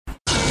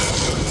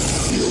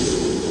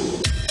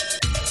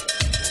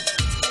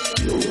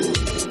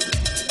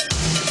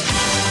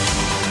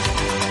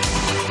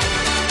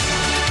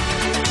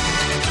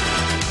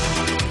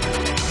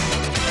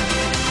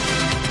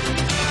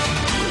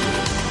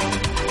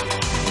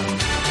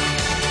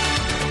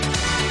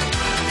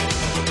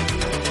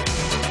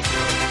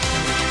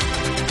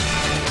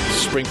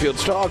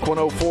Springfield's Talk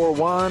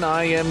 104.1.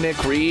 I am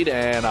Nick Reed,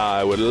 and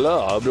I would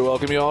love to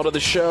welcome you all to the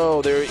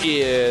show. There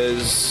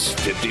is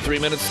 53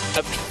 minutes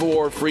left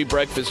for free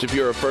breakfast if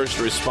you're a first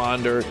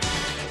responder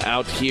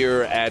out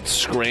here at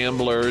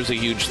Scramblers. A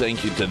huge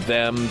thank you to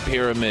them,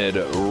 Pyramid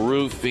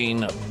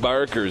Roofing,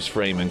 Barker's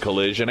Frame and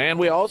Collision, and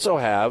we also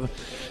have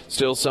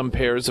still some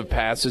pairs of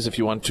passes if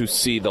you want to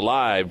see the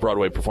live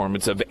Broadway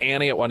performance of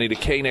Annie at Juanita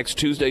K next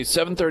Tuesday,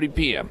 7:30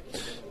 p.m.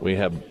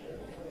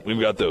 We've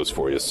got those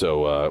for you,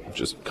 so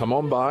just come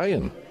on by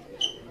and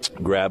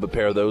grab a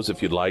pair of those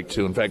if you'd like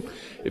to. In fact,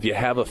 if you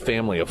have a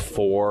family of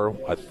 4,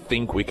 I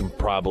think we can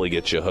probably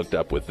get you hooked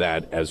up with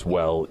that as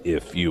well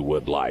if you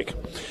would like.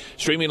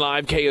 Streaming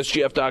live,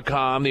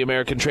 KSGF.com, the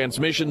American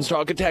Transmissions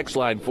Talk and Text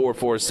line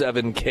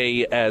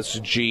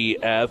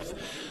 447-KSGF.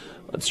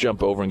 Let's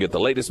jump over and get the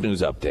latest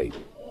news update.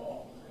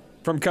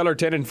 From Color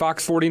 10 and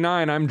Fox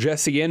 49, I'm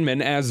Jesse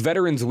Inman. As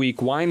Veterans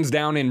Week winds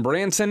down in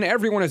Branson,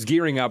 everyone is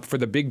gearing up for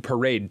the big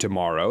parade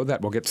tomorrow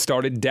that will get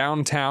started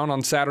downtown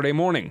on Saturday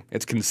morning.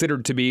 It's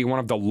considered to be one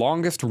of the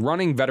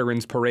longest-running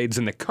veterans parades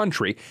in the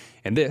country,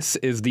 and this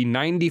is the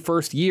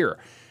 91st year.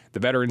 The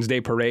Veterans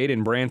Day Parade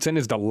in Branson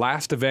is the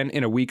last event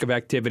in a week of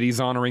activities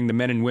honoring the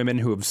men and women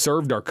who have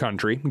served our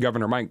country.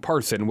 Governor Mike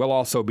Parson will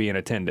also be in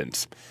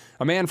attendance.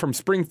 A man from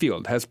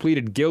Springfield has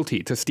pleaded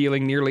guilty to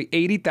stealing nearly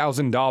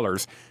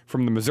 $80,000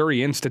 from the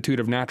Missouri Institute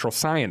of Natural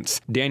Science.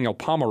 Daniel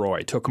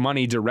Pomeroy took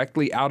money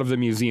directly out of the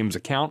museum's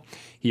account.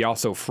 He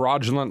also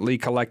fraudulently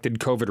collected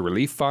COVID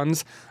relief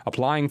funds,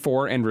 applying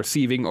for and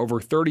receiving over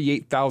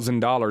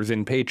 $38,000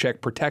 in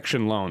Paycheck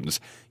Protection loans.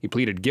 He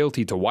pleaded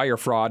guilty to wire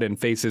fraud and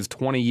faces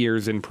 20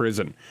 years in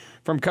prison.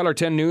 From Color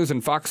 10 News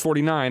and Fox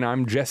 49,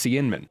 I'm Jesse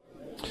Inman.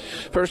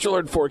 First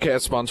Alert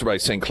Forecast sponsored by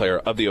St.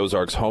 Clair of the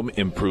Ozarks Home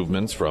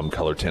Improvements. From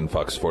Color 10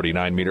 Fox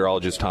 49,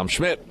 meteorologist Tom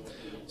Schmidt.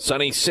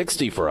 Sunny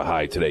 60 for a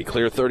high today.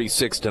 Clear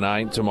 36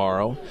 tonight.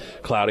 Tomorrow,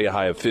 cloudy, a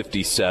high of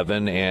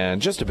 57,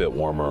 and just a bit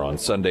warmer on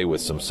Sunday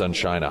with some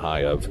sunshine, a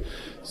high of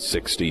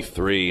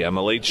 63.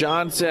 Emily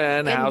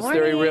Johnson, House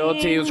Theory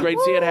Realty. It was great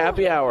to see you at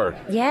happy hour.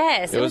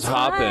 Yes, it was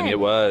hopping. Fun. It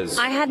was.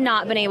 I had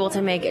not been able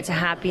to make it to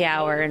happy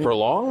hour for a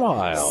long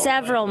while.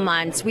 Several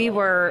months. We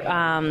were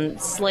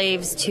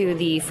slaves to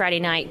the Friday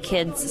night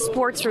kids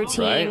sports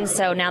routine. Right.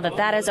 So now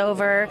that is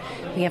over,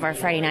 we have our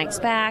Friday nights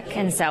back,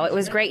 and so it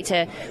was great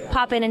to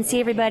pop in and see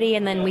everybody.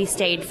 And then we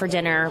stayed for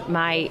dinner.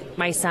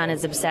 My son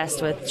is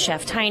obsessed with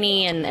Chef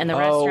Tiny and the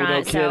restaurant.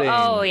 No kidding.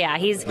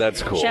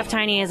 That's cool. Chef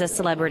Tiny is a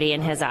celebrity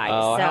in his eyes.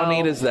 Oh, how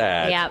neat is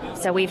that? Yep.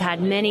 So we've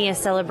had many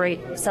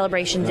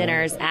celebration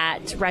dinners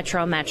at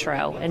Retro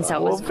Metro, and so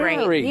it was great.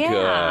 Very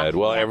good.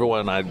 Well,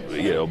 everyone, I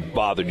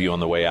bothered you on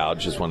the way out.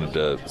 Just wanted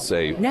to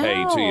say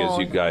hey to you as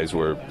you guys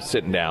were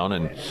sitting down,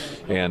 and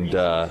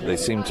they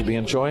seem to be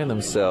enjoying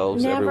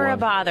themselves. Never everyone. A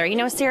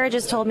bother. Sarah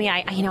just told me I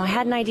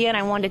had an idea and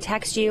I wanted to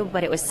text you,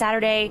 but it was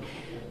Saturday.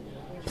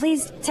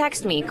 Please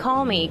text me,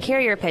 call me,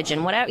 carrier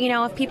pigeon, whatever.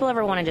 If people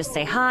ever want to just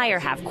say hi or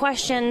have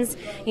questions,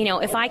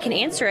 if I can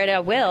answer it, I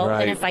will.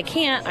 Right. And if I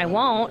can't, I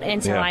won't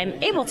until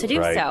I'm able to do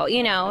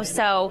so,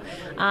 So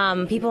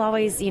people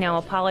always,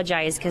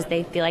 apologize because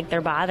they feel like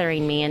they're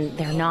bothering me, and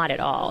they're not at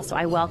all. So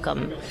I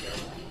welcome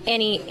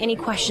any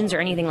questions or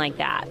anything like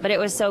that. But it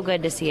was so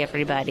good to see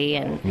everybody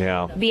and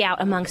be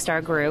out amongst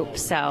our group.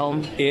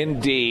 So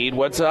indeed.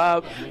 What's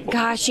up?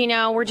 Gosh,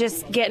 we're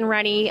just getting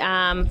ready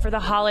for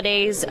the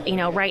holidays.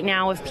 Right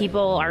now, if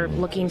people are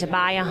looking to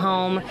buy a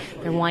home,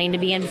 they're wanting to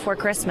be in before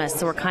Christmas.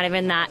 So we're kind of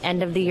in that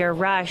end of the year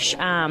rush.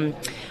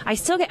 I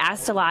still get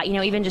asked a lot.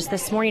 Even just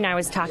this morning, I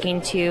was talking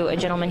to a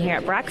gentleman here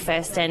at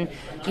breakfast, and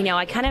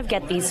I kind of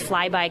get these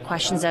flyby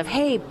questions of,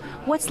 hey,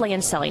 what's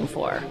land selling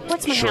for?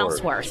 What's my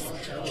house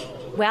worth?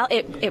 Well,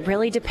 it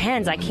really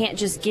depends. I can't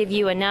just give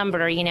you a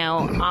number,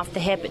 off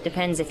the hip. It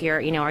depends if you're,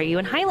 are you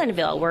in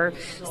Highlandville? We're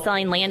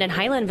selling land in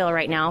Highlandville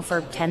right now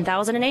for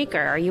 $10,000 an acre.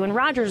 Are you in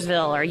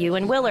Rogersville? Are you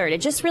in Willard? It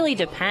just really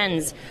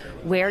depends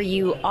where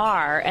you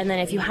are. And then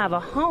if you have a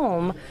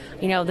home,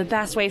 the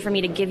best way for me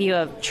to give you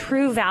a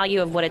true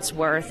value of what it's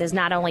worth is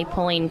not only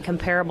pulling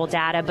comparable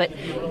data, but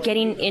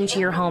getting into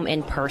your home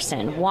in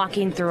person,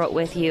 walking through it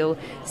with you,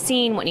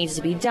 seeing what needs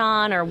to be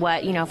done, or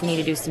what, if we need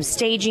to do some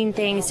staging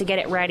things to get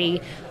it ready.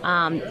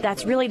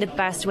 That's really the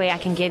best way I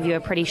can give you a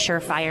pretty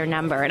surefire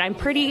number. And I'm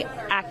pretty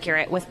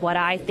accurate with what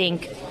I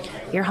think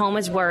your home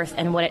is worth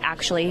and what it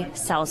actually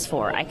sells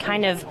for. I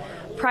kind of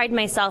pride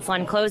myself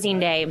on closing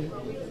day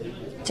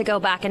to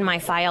go back in my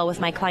file with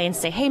my clients,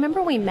 say, hey,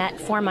 remember we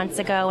met 4 months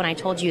ago and I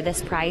told you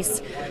this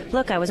price?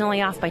 Look, I was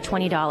only off by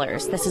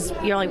 $20. This is,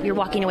 you're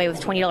walking away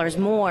with $20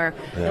 more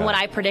than what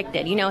I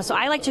predicted, So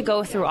I like to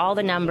go through all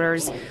the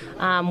numbers,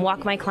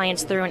 walk my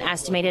clients through an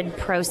estimated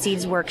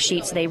proceeds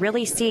worksheet so they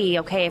really see,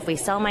 okay, if we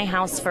sell my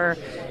house for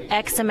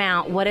X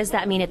amount, what does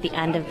that mean at the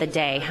end of the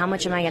day? How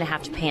much am I going to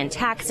have to pay in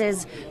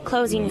taxes,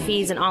 closing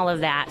fees, and all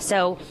of that?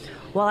 So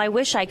while I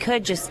wish I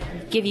could just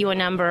give you a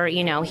number,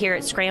 here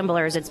at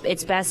Scramblers,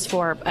 it's best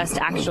for us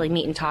to actually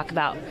meet and talk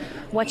about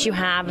what you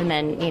have, and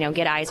then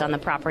get eyes on the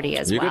property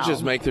as well. You could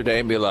just make their day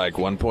and be like,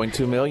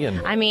 1.2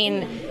 million. I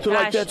mean, so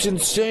like, that's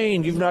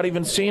insane. You've not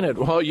even seen it.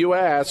 Well, you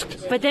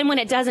asked. But then when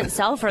it doesn't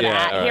sell for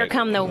that, here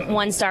come the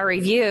 1-star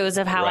reviews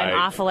of how I'm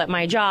awful at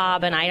my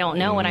job and I don't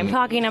know what I'm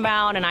talking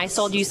about, and I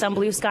sold you some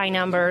blue sky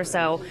number.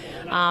 So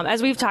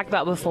as we've talked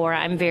about before,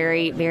 I'm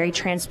very, very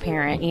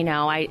transparent.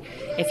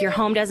 If your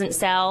home doesn't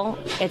sell,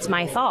 it's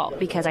my fault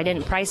because I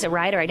didn't price it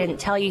right or I didn't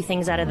tell you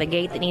things out of the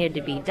gate that needed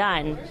to be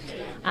done.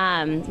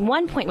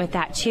 One point with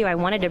that, too, I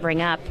wanted to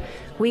bring up,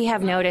 we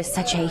have noticed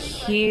such a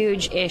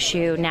huge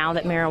issue now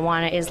that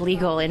marijuana is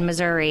legal in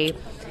Missouri.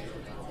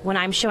 When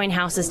I'm showing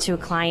houses to a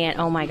client,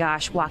 oh my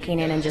gosh, walking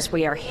in and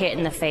we are hit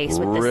in the face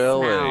with the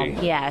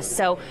smell. Yes.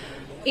 So,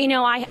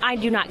 I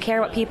do not care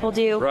what people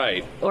do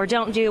or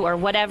don't do or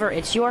whatever.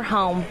 It's your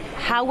home.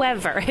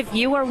 However, if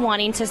you are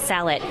wanting to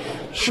sell it,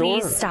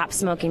 please stop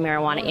smoking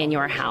marijuana in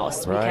your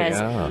house because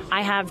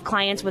I have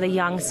clients with a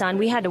young son.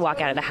 We had to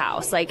walk out of the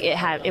house. Like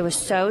it was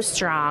so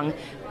strong.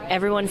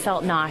 Everyone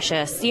felt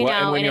nauseous,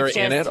 and when you're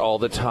in it all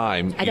the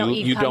time,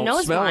 you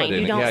don't smell it.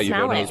 You don't you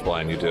go nose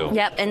blind. You do.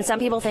 Yep. And some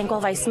people think, well,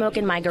 if I smoke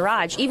in my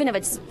garage, even if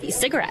it's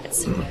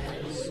cigarettes,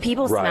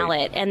 people smell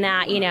it, and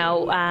that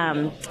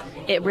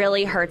it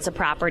really hurts a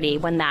property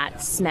when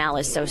that smell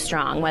is so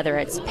strong. Whether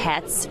it's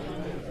pets,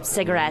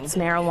 cigarettes,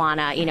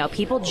 marijuana,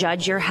 people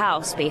judge your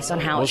house based on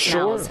how it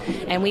smells.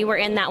 And we were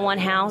in that one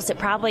house. It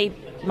probably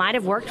might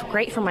have worked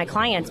great for my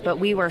clients, but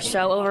we were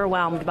so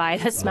overwhelmed by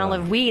the smell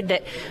of weed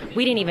that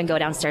we didn't even go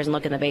downstairs and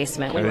look in the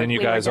basement. And then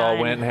you guys all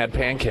went and had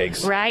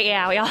pancakes. Right,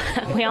 yeah.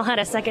 We all had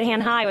a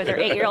secondhand high with our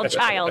 8-year-old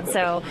child.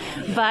 So,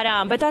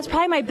 but that's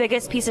probably my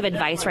biggest piece of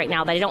advice right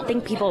now that I don't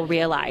think people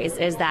realize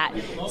is that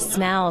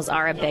smells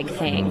are a big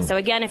thing. So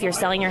again, if you're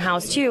selling your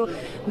house too,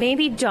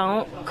 maybe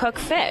don't cook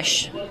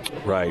fish.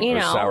 Right, or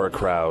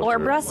sauerkraut. Or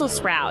Brussels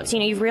sprouts.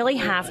 You really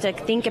have to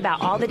think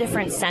about all the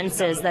different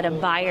senses that a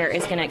buyer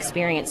is going to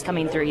experience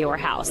coming through your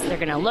house. They're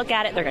going to look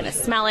at it, they're going to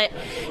smell it,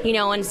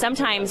 and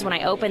sometimes when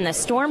I open the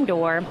storm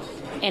door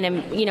and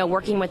I'm,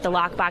 working with the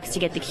lockbox to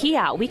get the key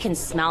out, we can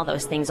smell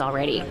those things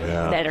already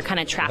that are kind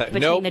of trapped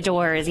between the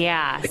doors.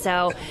 Yeah.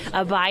 So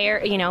a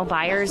buyer,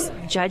 buyers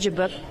judge a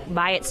book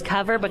by its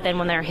cover, but then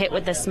when they're hit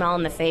with the smell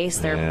in the face,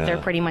 they're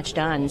pretty much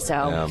done.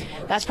 So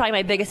that's probably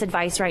my biggest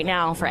advice right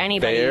now for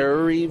anybody.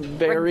 Very,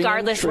 very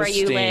regardless where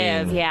you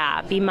live.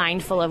 Yeah. Be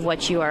mindful of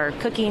what you are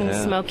cooking,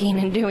 smoking,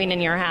 and doing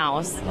in your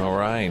house. All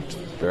right.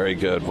 Very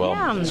good.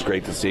 Well, it's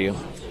great to see you.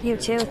 You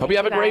too. Hope you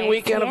have a great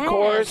weekend, of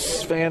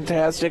course.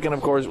 Fantastic. And,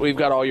 of course, we've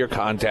got all your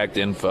contact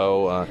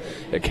info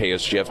at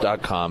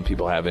ksgf.com.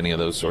 People have any of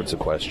those sorts of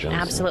questions.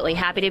 Absolutely.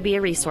 Happy to be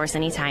a resource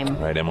anytime.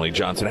 All right, Emily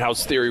Johnson,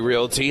 House Theory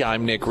Realty.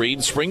 I'm Nick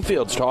Reed,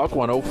 Springfield's Talk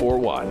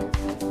 1041.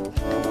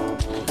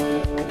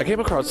 I came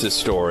across this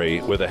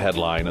story with a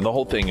headline, and the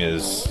whole thing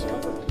is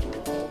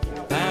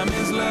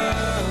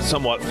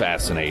somewhat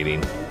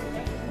fascinating.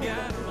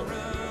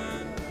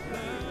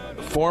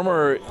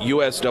 Former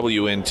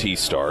USWNT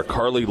star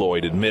Carly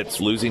Lloyd admits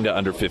losing to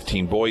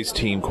under-15 boys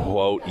team,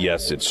 quote,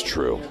 yes, it's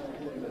true.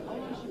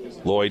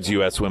 Lloyd's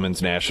U.S.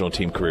 women's national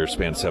team career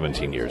spanned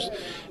 17 years.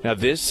 Now,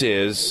 this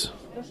is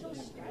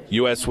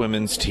U.S.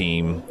 women's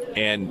team,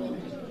 and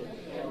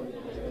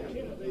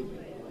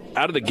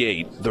out of the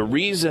gate, the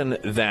reason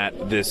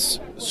that this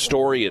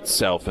story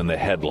itself in the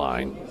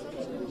headline,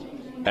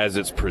 as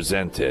it's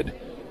presented,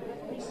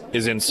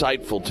 is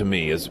insightful to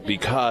me is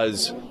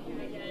because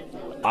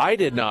I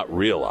did not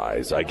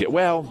realize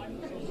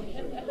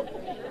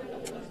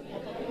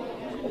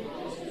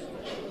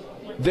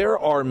there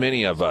are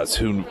many of us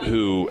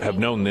who have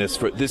known this.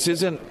 This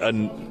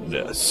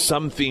isn't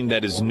something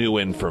that is new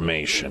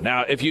information.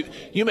 Now, if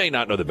you may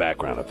not know the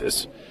background of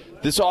this.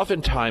 This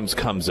oftentimes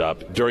comes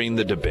up during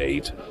the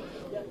debate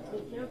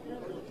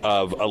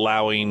of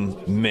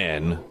allowing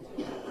men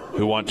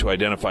who want to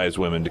identify as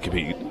women to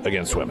compete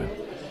against women.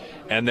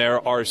 And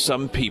there are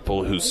some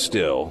people who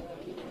still,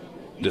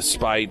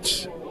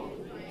 despite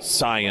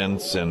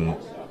science and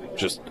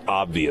just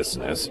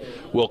obviousness,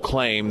 will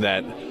claim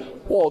that,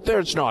 well,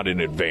 there's not an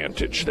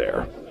advantage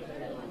there.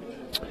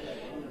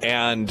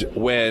 And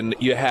when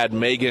you had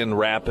Megan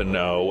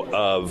Rapinoe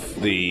of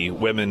the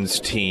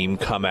women's team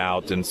come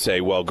out and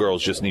say, well,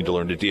 girls just need to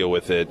learn to deal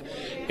with it,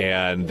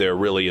 and there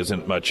really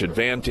isn't much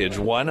advantage,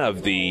 one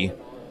of the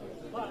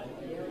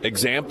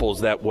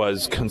examples that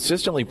was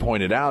consistently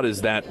pointed out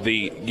is that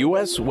the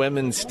U.S.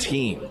 women's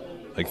team,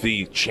 like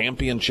the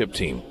championship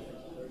team,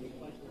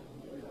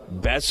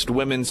 best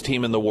women's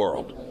team in the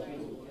world,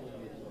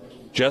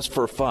 just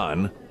for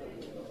fun,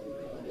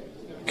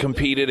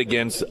 competed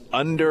against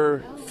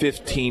under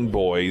 15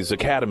 boys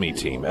academy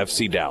team,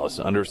 FC Dallas,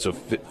 under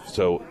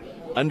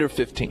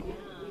 15.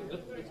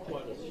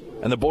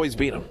 And the boys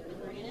beat them.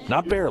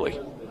 Not barely.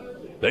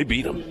 They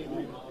beat them.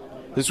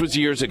 This was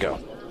years ago.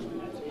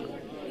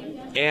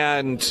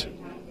 And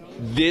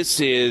this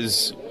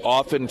is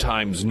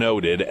oftentimes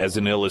noted as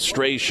an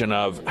illustration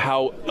of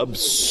how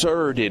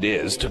absurd it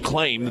is to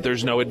claim that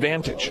there's no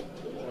advantage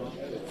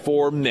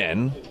for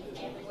men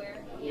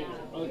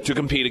to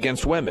compete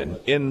against women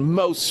in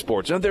most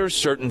sports. Now, there are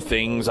certain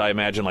things, I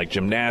imagine, like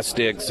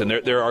gymnastics, and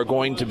there are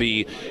going to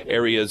be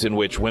areas in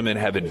which women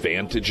have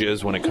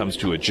advantages when it comes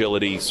to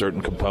agility,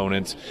 certain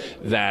components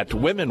that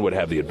women would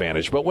have the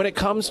advantage. But when it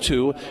comes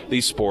to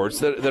these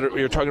sports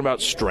you're talking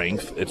about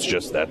strength,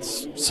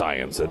 that's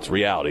science, that's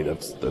reality,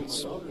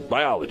 that's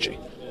biology.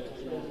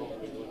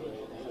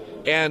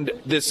 And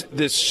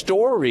this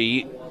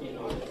story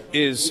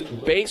is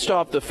based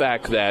off the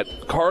fact that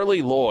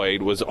Carly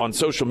Lloyd was on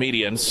social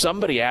media and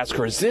somebody asked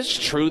her, is this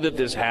true that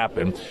this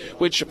happened?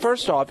 Which,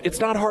 first off, it's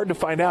not hard to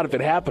find out if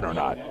it happened or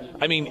not.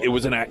 I mean,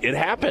 it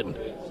happened.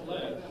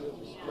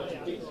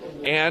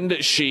 And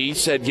she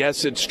said,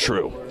 yes, it's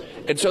true.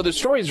 And so the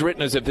story is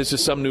written as if this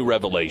is some new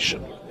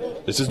revelation.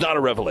 This is not a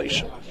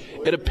revelation.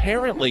 It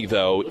apparently,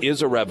 though,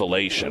 is a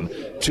revelation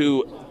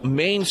to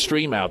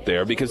mainstream out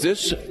there, because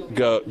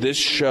this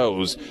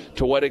shows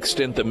to what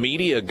extent the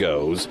media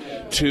goes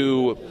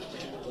to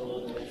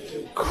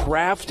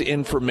craft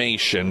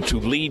information to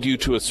lead you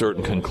to a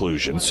certain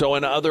conclusion. So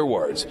in other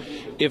words,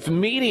 if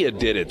media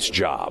did its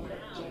job,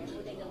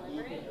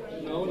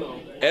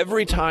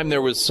 every time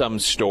there was some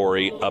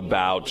story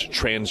about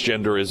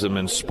transgenderism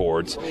in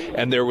sports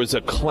and there was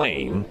a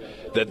claim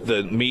that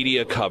the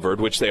media covered,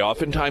 which they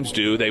oftentimes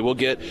do, they will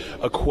get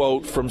a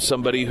quote from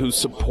somebody who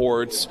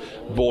supports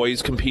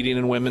boys competing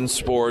in women's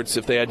sports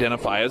if they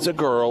identify as a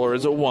girl or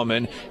as a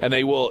woman, and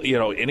they will,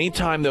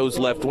 anytime those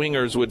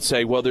left-wingers would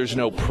say, well, there's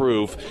no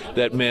proof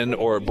that men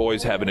or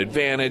boys have an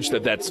advantage,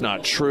 that's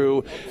not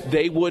true,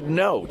 they would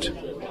note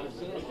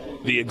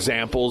the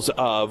examples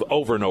of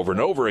over and over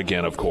and over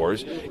again, of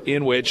course,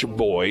 in which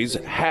boys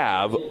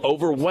have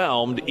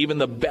overwhelmed even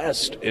the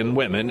best in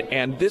women,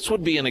 and this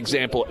would be an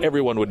example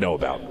everyone would know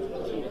about.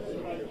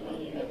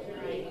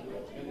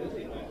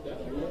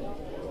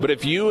 But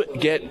if you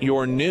get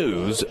your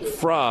news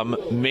from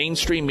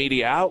mainstream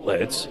media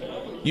outlets,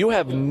 you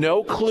have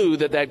no clue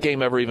that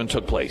game ever even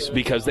took place,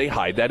 because they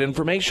hide that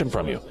information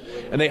from you.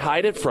 And they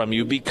hide it from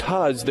you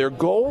because their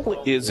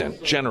goal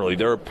isn't, generally,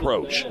 their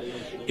approach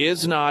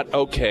is not,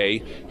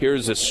 okay,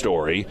 here's a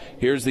story,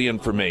 here's the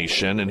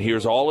information, and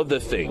here's all of the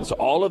things,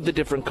 all of the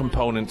different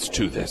components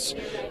to this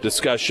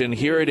discussion.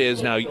 Here it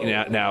is.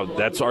 Now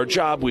that's our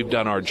job. We've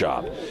done our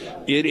job.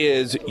 It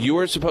is, you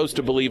are supposed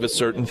to believe a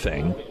certain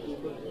thing,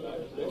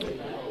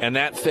 and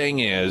that thing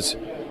is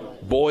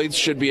boys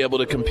should be able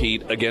to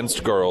compete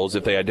against girls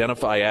if they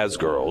identify as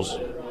girls.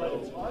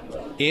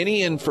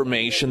 Any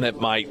information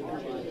that might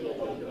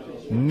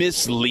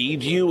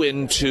mislead you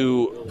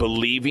into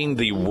believing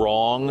the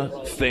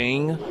wrong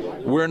thing,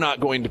 we're not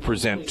going to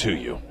present to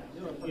you,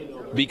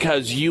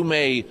 because you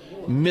may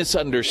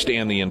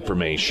misunderstand the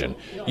information.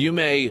 You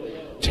may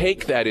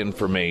take that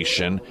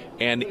information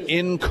and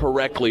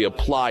incorrectly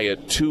apply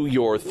it to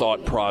your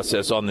thought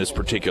process on this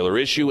particular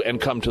issue and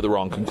come to the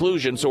wrong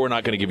conclusion, so we're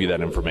not going to give you that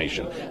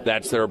information.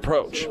 That's their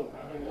approach.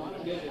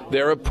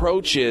 Their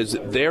approach is,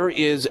 there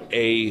is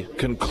a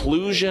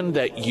conclusion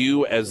that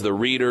you as the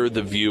reader,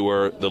 the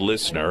viewer, the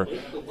listener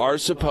are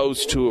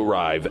supposed to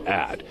arrive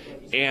at.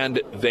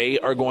 And they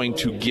are going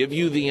to give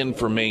you the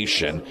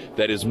information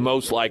that is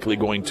most likely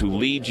going to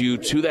lead you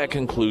to that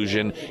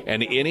conclusion,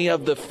 and any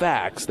of the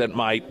facts that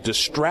might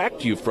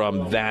distract you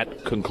from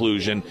that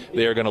conclusion,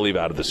 they are going to leave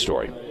out of the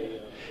story.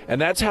 And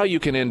that's how you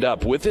can end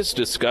up with this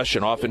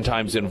discussion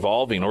oftentimes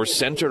involving or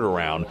centered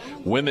around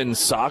women's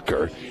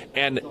soccer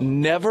and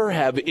never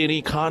have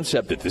any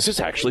concept that this has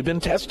actually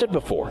been tested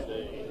before.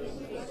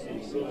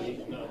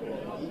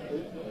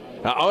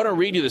 Now, I want to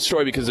read you the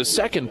story because the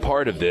second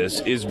part of this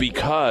is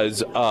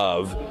because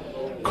of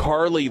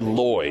Carly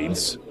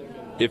Lloyd's,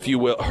 if you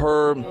will,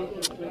 her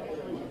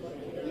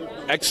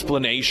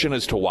explanation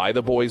as to why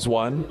the boys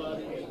won.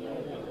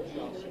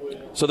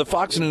 So the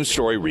Fox News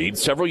story reads,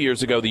 several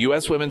years ago, the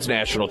U.S. women's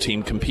national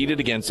team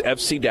competed against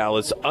FC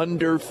Dallas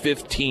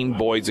under-15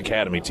 boys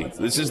academy team.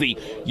 This is the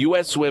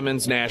U.S.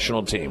 women's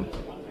national team.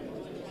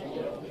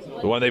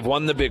 The one they've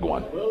won, the big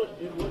one,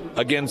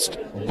 against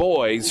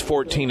boys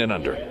 14 and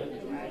under.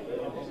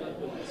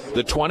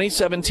 The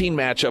 2017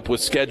 matchup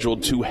was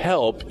scheduled to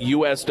help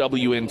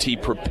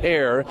USWNT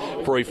prepare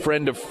for a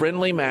friend of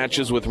friendly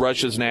matches with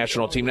Russia's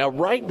national team. Now,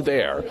 right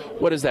there,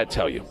 what does that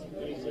tell you?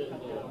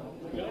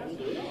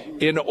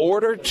 In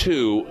order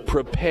to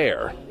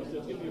prepare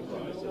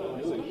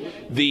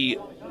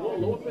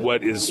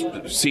what is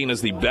seen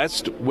as the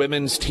best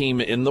women's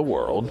team in the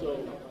world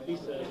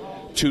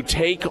to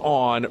take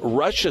on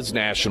Russia's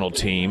national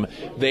team,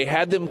 they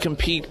had them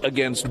compete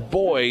against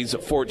boys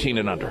 14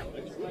 and under.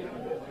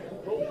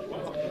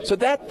 So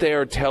that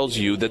there tells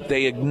you that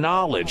they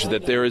acknowledge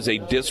that there is a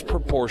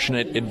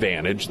disproportionate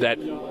advantage that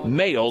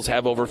males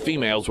have over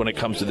females when it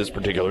comes to this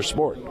particular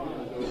sport.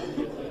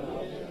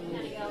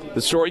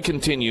 The story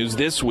continues.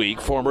 This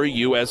week, former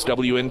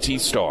USWNT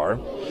star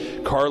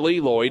Carly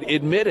Lloyd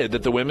admitted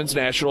that the women's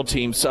national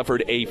team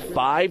suffered a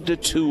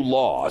 5-2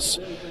 loss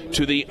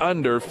to the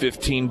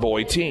under-15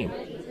 boy team.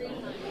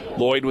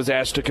 Lloyd was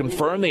asked to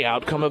confirm the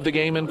outcome of the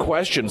game in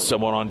question.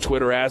 Someone on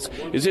Twitter asked,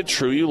 "Is it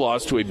true you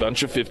lost to a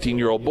bunch of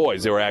 15-year-old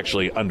boys?" They were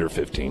actually under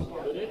 15.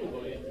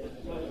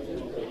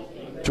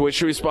 To which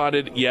she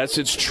responded, yes,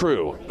 it's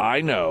true.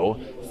 I know.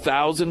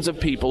 Thousands of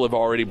people have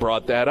already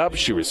brought that up,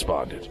 she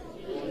responded.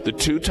 The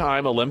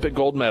two-time Olympic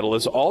gold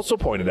medalist also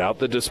pointed out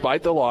that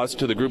despite the loss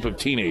to the group of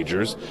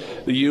teenagers,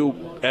 the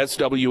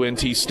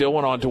USWNT still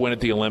went on to win at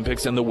the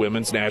Olympics and the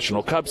Women's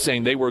National Cup,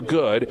 saying they were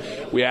good.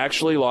 We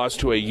actually lost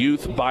to a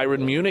youth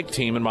Bayern Munich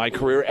team in my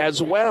career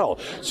as well.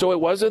 So it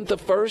wasn't the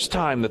first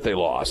time that they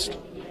lost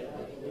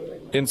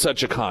in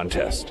such a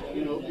contest.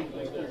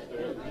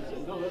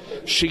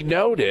 She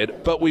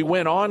noted, but we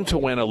went on to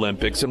win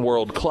Olympics and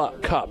World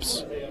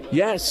Cups.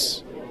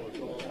 Yes.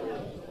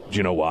 Do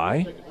you know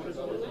why?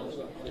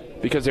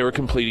 Because they were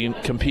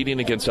competing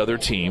against other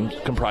teams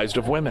comprised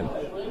of women.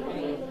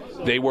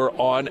 They were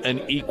on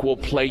an equal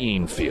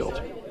playing field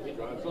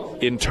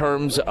in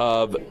terms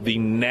of the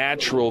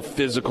natural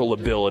physical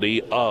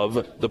ability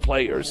of the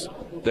players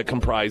that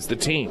comprise the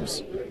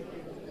teams.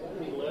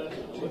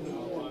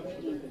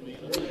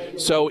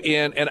 So,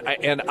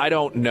 I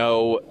don't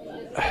know.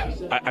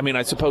 I mean,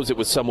 I suppose it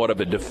was somewhat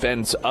of a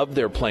defense of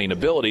their playing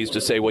abilities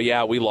to say, well,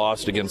 yeah, we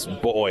lost against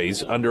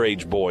boys,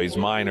 underage boys,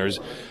 minors,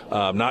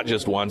 not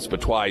just once but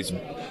twice.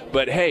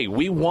 But, hey,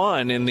 we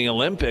won in the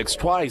Olympics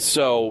twice.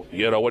 So,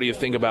 what do you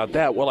think about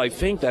that? Well, I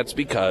think that's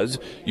because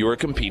you were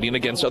competing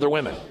against other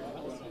women,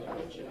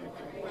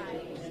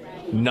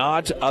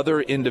 not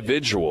other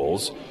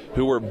individuals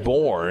who were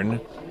born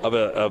of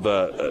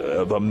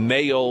a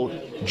male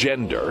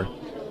gender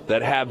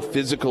that have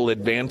physical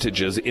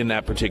advantages in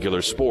that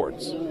particular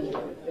sports.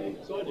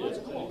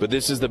 But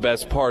this is the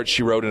best part,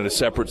 she wrote in a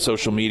separate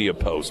social media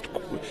post.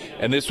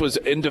 And this was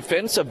in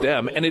defense of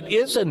them, and it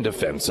is in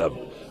defense of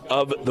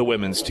the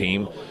women's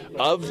team,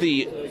 of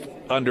the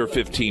under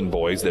 15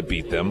 boys that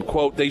beat them.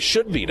 Quote, they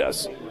should beat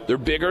us. They're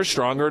bigger,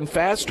 stronger, and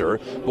faster.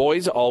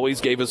 Boys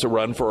always gave us a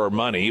run for our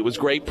money. It was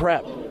great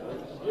prep.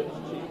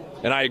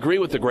 And I agree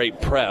with the great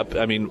prep.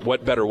 I mean,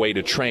 what better way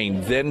to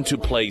train than to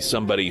play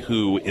somebody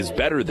who is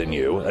better than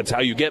you? That's how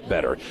you get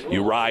better.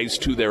 You rise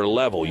to their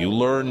level. You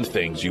learn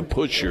things. You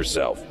push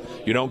yourself.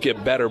 You don't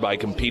get better by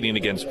competing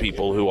against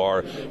people who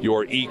are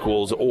your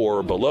equals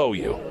or below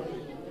you.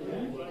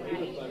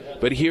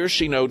 But here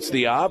she notes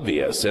the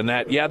obvious, and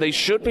that, yeah, they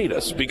should beat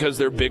us because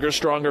they're bigger,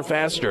 stronger,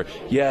 faster.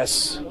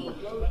 Yes.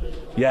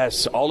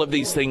 Yes, all of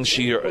these things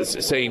she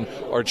is saying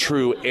are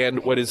true,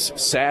 and what is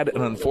sad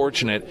and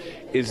unfortunate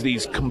is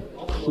these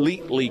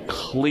completely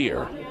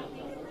clear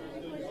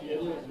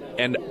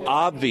and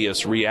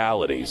obvious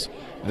realities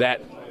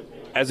that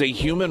as a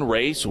human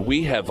race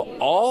we have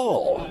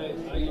all,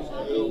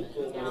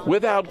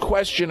 without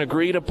question,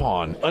 agreed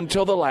upon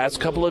until the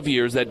last couple of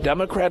years that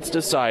Democrats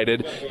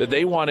decided that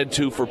they wanted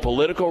to, for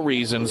political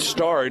reasons,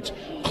 start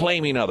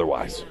claiming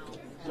otherwise.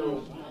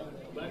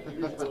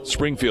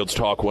 Springfield's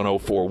Talk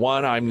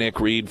 104.1. I'm Nick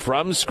Reed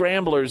from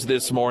Scramblers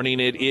this morning.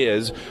 It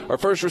is our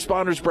First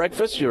Responders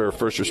Breakfast. You're a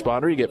first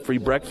responder. You get free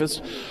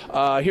breakfast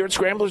here at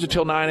Scramblers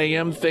until 9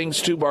 a.m.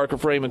 Thanks to Barker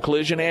Frame and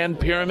Collision and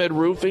Pyramid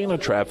Roofing. A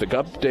traffic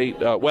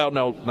update. Well,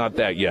 no, not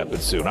that yet,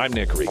 but soon. I'm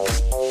Nick Reed.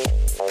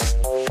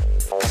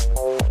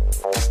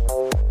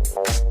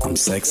 I'm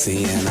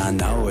sexy and I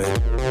know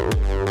it.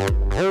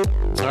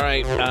 All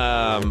right,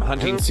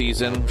 hunting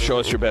season. Show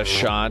us your best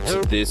shot.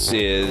 This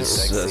is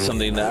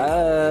something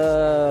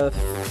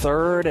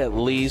third, at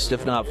least,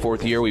 if not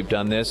fourth year we've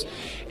done this.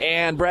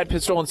 And Brad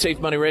Pistol and Safe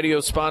Money Radio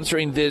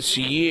sponsoring this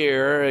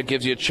year. It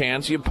gives you a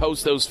chance. You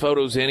post those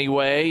photos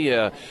anyway.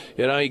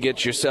 You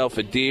get yourself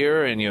a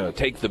deer and you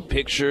take the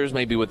pictures,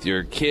 maybe with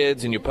your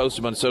kids, and you post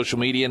them on social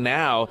media.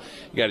 Now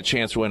you got a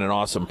chance to win an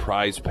awesome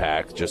prize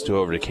pack. Just go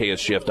over to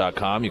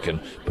ksgf.com. You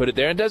can put it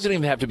there. It doesn't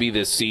even have to be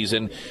this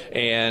season.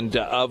 And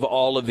of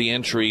all of the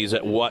entries,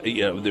 there's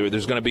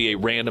going to be a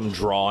random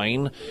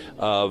drawing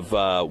of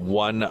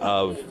one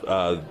of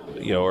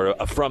or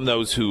from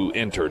those who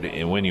entered,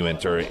 and when you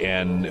enter,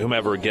 and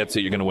whomever gets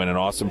it, you're going to win an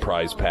awesome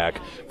prize pack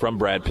from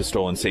Brad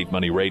Pistol and Safe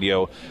Money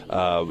Radio.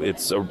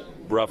 It's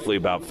roughly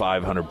about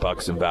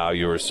 $500 in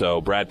value or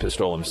so. Brad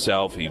Pistol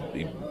himself, he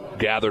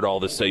gathered all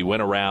this. He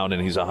went around,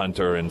 and he's a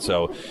hunter, and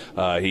so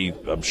he,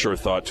 I'm sure,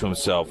 thought to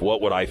himself,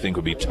 what would I think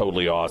would be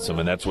totally awesome?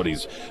 And that's what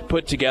he's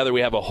put together.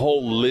 We have a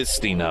whole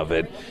listing of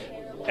it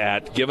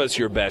at Give Us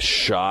Your Best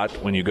Shot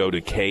when you go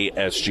to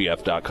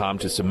ksgf.com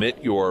to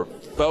submit your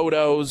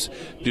photos.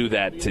 Do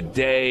that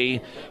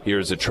today.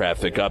 Here's a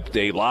traffic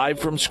update live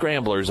from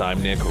Scramblers.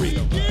 I'm Nick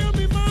Reed.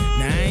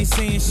 Now I ain't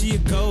saying she a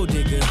gold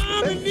digger,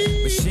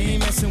 but she ain't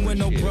messing with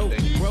no broke.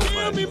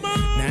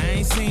 Now I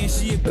ain't saying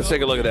she a gold. Let's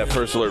take a look at that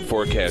first alert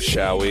forecast,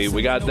 shall we?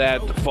 We got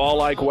that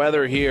fall-like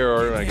weather here,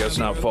 or I guess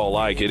not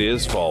fall-like, it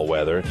is fall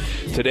weather.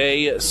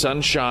 Today,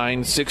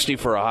 sunshine, 60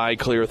 for a high,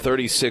 clear,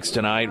 36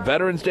 tonight.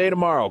 Veterans Day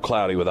tomorrow,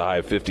 cloudy with a high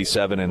of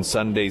 57, and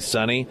Sunday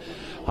sunny,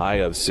 high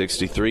of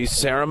 63.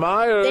 Sarah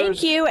Myers.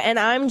 Thank you, and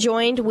I'm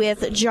joined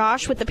with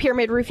Josh with the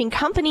Pyramid Roofing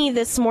Company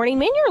this morning.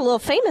 Man, you're a little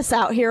famous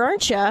out here,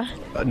 aren't you?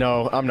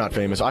 No, I'm not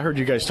famous. I heard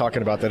you guys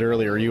talking about that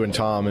earlier, you and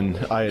Tom, and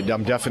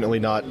I'm definitely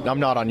not. I'm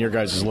not on your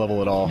guys'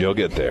 level at all. You'll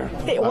get there.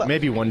 there.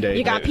 Maybe one day.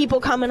 You got people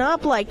coming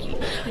up like,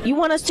 you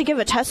want us to give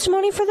a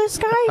testimony for this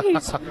guy?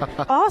 He's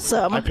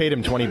awesome. I paid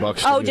him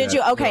 $20. Oh, did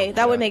you? Okay, So,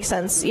 that would make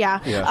sense. Yeah.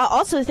 Yeah.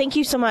 Also, thank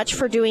you so much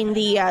for doing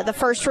the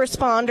first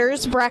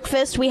responders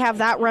breakfast. We have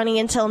that running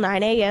until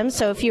 9 a.m.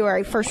 So if you are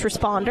a first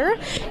responder,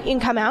 you can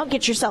come out,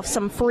 get yourself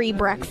some free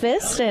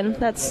breakfast, and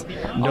that's all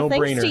thanks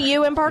No-brainer. to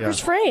you and Parker's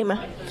Frame.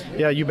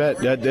 Yeah, you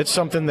bet. It's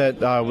something that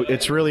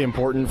it's really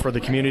important for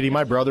the community.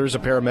 My brother's a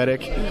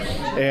paramedic,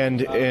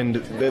 and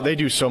they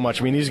do so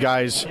much. I mean, these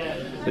guys,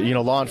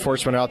 law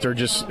enforcement out there,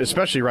 just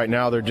especially right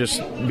now, they're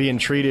just being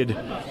treated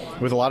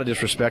with a lot of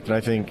disrespect, and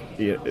I think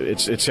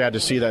it's sad to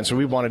see that. And so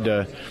we wanted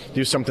to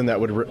do something that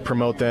would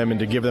promote them and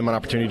to give them an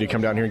opportunity to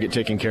come down here and get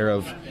taken care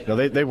of.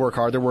 They work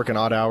hard. They're working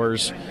odd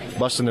hours,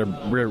 busting their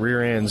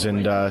rear ends,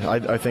 and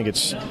I think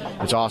it's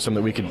awesome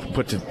that we could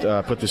put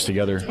this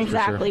together.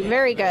 Exactly. For sure.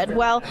 Very good.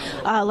 Well,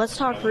 let's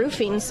talk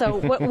roofing. So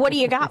what do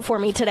you got for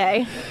me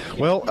today?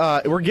 Well,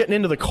 we're getting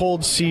into the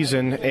cold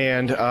season,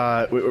 and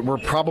we're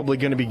probably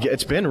going to be.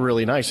 It's been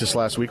really nice this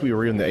last week. We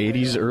were in the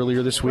 80s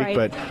earlier this week,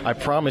 Right. but I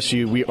promise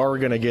you, we are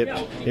going to get.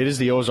 It is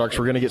the Ozarks.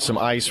 We're going to get some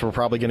ice. We're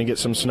probably going to get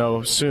some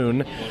snow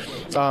soon.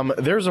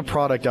 There's a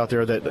product out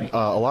there that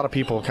a lot of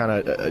people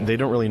they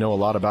don't really know a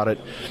lot about it.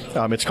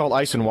 It's called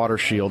Ice and Water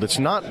Shield. It's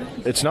not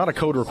a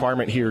code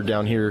requirement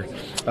down here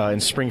in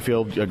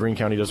Springfield. Greene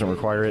County doesn't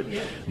require it,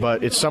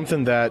 but it's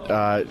something that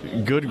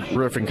good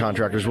roofing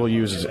contractors will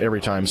use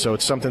every time. So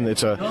it's something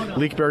that's a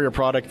leak barrier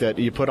product that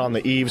you put on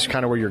the eaves,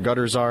 kind of where your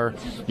gutters are.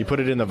 You put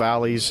it in the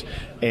valleys,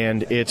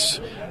 and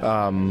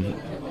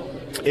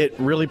it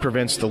really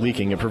prevents the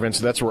leaking.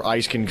 That's where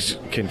ice can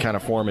kind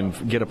of form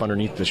and get up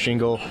underneath the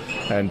shingle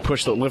and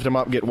lift them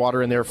up, get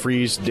water in there,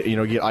 freeze,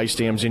 get ice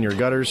dams in your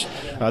gutters.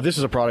 This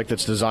is a product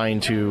that's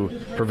designed to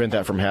prevent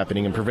that from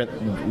happening and prevent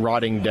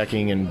rotting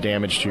decking and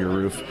damage to your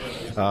roof.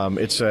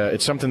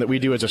 It's something that we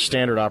do as a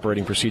standard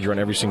operating procedure on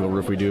every single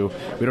roof we do.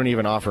 We don't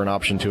even offer an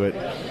option to it.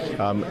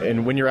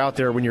 And when you're out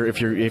there,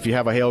 if you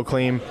have a hail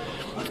claim,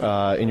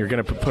 and you're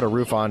going to put a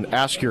roof on,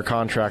 ask your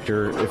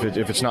contractor,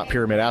 if it's not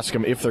Pyramid, ask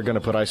them if they're going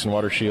to put Ice and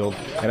Water Shield,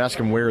 and ask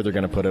them where they're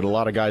going to put it. A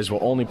lot of guys will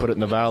only put it in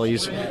the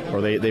valleys,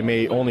 or they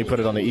may only put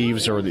it on the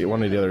eaves or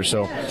one or the other.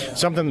 So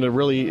something that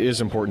really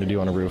is important to do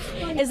on a roof.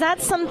 Is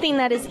that something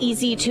that is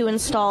easy to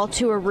install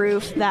to a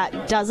roof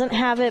that doesn't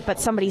have it, but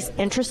somebody's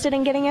interested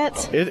in getting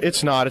it?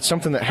 It's not. It's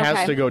something that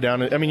has to go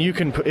down. I mean, you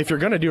can if you're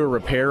going to do a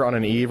repair on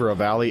an eave or a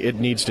valley, it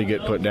needs to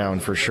get put down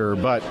for sure.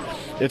 But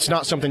it's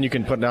not something you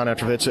can put down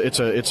after.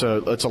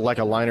 It's like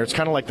a liner. It's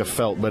kind of like the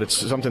felt, but it's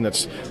something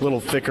that's a little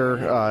thicker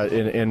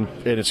and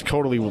it's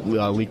totally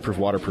leak-proof,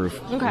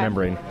 waterproof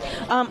membrane.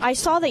 I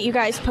saw that you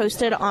guys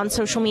posted on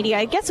social media,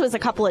 I guess it was a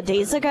couple of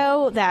days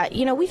ago, that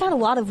we've had a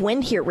lot of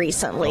wind here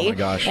recently. Oh my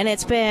gosh. And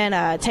it's been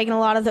taking a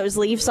lot of those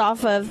leaves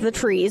off of the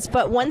trees.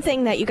 But one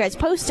thing that you guys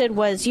posted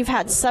was you've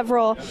had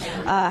several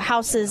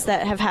houses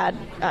that have had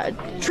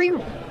tree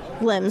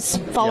limbs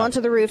fall onto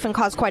the roof and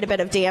cause quite a bit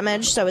of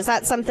damage. So is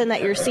that something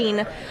that you're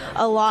seeing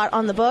a lot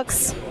on the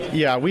books?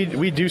 Yeah,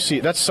 we do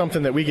see. That's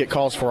something that we get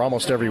calls for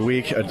almost every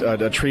week.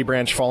 A tree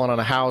branch falling on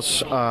a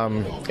house.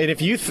 And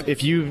if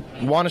you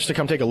want us to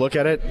come take a look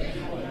at it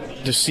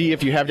to see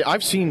if you have,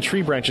 I've seen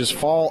tree branches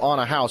fall on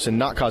a house and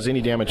not cause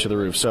any damage to the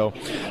roof. So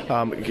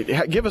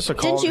give us a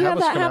call. Didn't you have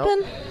that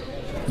happen?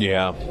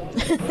 Yeah.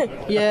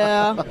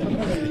 Yeah.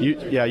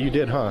 You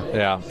did, huh?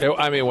 Yeah.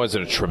 It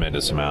wasn't a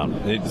tremendous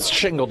amount. It's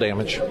shingle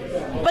damage.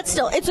 But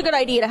still, it's a good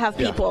idea to have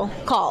people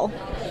call.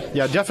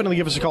 Yeah, definitely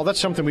give us a call. That's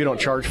something we don't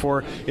charge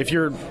for. If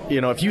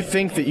if you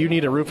think that you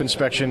need a roof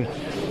inspection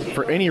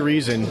for any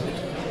reason,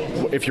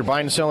 if you're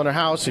buying and selling a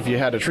house, if you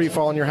had a tree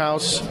fall in your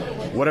house,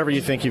 whatever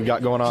you think you've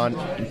got going on,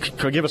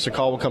 give us a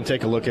call. We'll come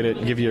take a look at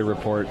it, give you a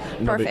report.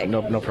 Perfect.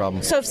 No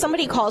problem. So if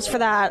somebody calls for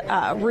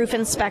that roof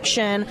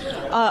inspection,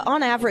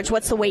 on average,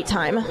 what's the wait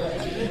time?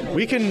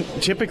 We can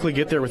typically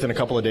get there within a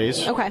couple of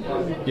days. Okay.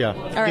 Yeah,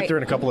 right. get there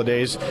in a couple of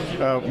days.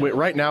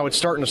 Right now, it's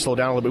starting to slow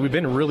down a little bit. We've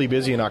been really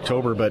busy in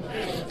October, but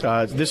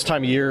this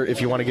time of year,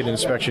 if you want to get an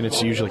inspection,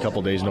 it's usually a couple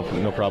of days. No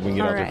problem. We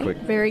can get out there quick.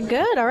 Very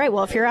good. All right.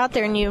 Well, if you're out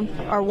there and you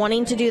are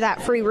wanting to do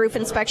that free roof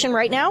inspection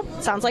right now,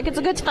 sounds like it's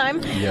a good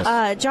time.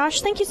 Yes.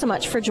 Josh, thank you so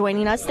much for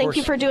joining us. Thank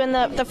you for doing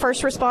the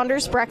first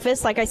responders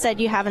breakfast. Like I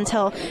said, you have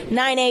until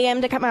 9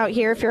 a.m. to come out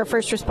here if you're a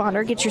first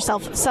responder. Get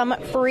yourself some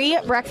free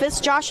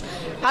breakfast. Josh,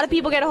 how do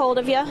people get a hold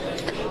of you?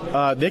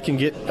 They can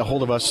get a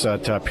hold of us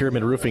at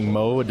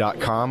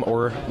pyramidroofingmo.com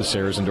or the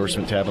Sarah's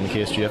endorsement tab on the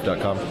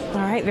KSGF.com.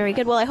 All right, very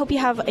good. Well, I hope you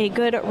have a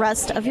good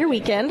rest of your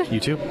weekend. You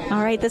too.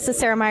 All right, this is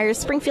Sarah Myers,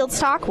 Springfield's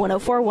Talk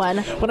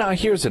 104.1. Well, now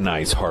here's a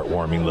nice,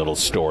 heartwarming little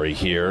story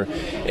here.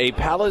 A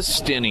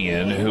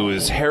Palestinian who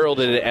is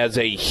heralded as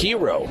a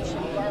hero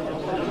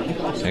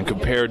and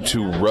compared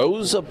to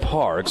Rosa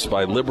Parks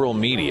by liberal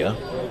media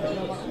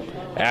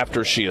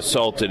after she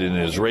assaulted an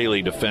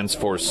Israeli Defense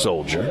Force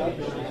soldier,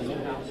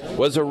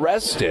 was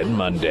arrested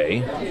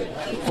Monday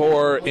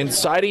for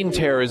inciting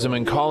terrorism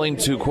and calling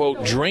to,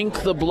 quote,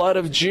 drink the blood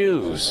of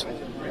Jews.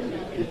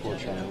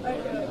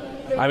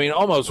 I mean,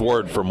 almost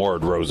word for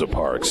word Rosa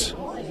Parks.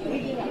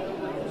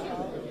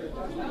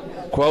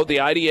 Quote, the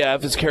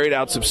IDF has carried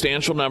out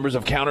substantial numbers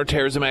of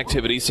counterterrorism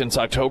activities since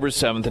October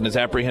 7th and has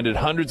apprehended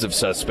hundreds of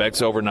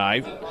suspects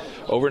overnight.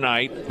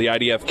 Overnight, the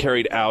IDF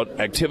carried out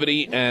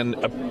activity and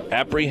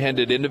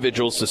apprehended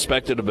individuals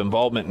suspected of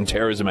involvement in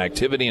terrorism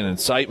activity and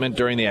incitement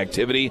during the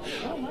activity.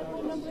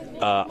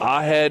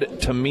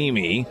 Ahed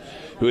Tamimi,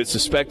 who is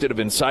suspected of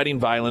inciting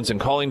violence and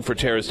calling for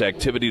terrorist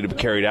activity to be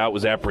carried out,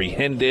 was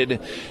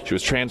apprehended. She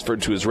was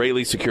transferred to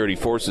Israeli security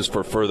forces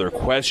for further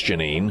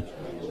questioning.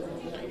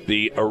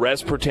 The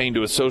arrest pertained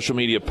to a social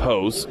media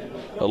post,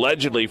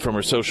 allegedly from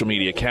her social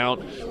media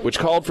account, which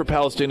called for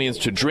Palestinians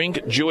to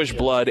drink Jewish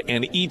blood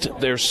and eat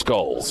their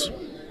skulls.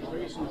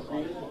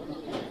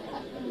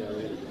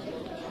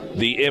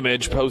 The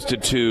image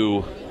posted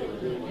to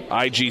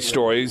IG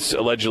Stories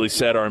allegedly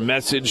said, our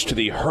message to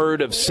the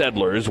herd of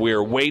settlers, we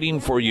are waiting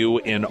for you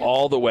in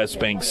all the West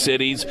Bank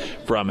cities,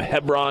 from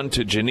Hebron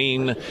to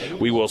Jenin.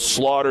 We will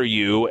slaughter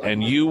you,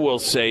 and you will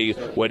say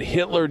what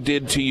Hitler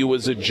did to you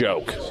was a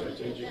joke.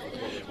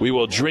 We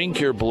will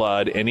drink your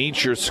blood and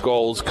eat your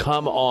skulls.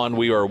 Come on,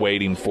 we are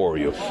waiting for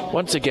you.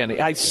 Once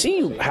again, I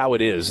see how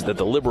it is that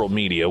the liberal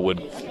media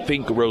would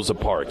think Rosa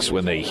Parks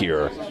when they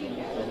hear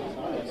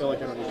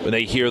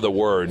the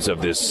words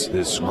of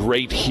this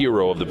great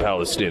hero of the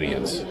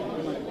Palestinians.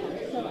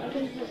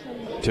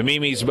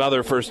 Tamimi's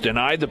mother first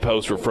denied the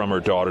posts were from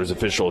her daughter's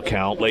official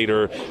account,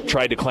 later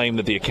tried to claim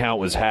that the account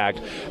was hacked.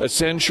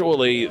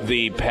 Essentially,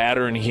 the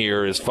pattern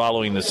here is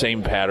following the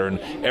same pattern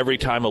every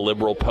time a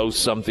liberal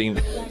posts something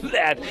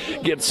that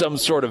gets some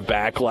sort of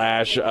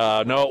backlash.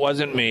 No, it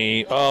wasn't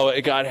me. Oh,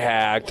 it got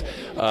hacked.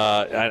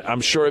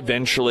 I'm sure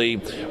eventually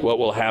what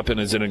will happen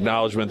is an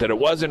acknowledgement that it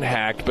wasn't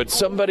hacked, but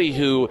somebody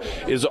who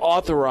is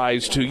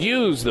authorized to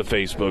use the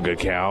Facebook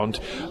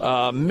account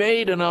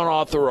made an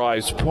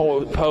unauthorized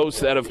post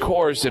that, of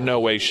course, in no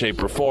way,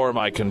 shape, or form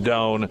I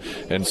condone,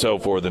 and so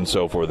forth and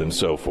so forth and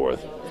so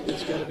forth.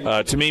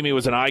 Tamimi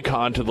was an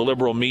icon to the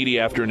liberal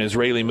media after an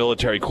Israeli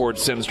military court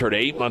sentenced her to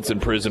 8 months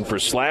in prison for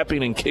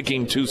slapping and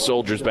kicking 2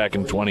 soldiers back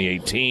in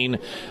 2018.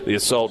 The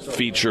assault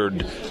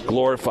featured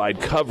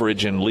glorified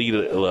coverage in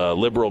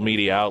liberal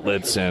media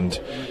outlets, and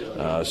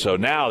so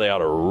now they ought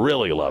to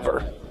really love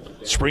her.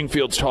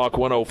 Springfield's Talk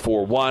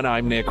 104.1,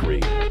 I'm Nick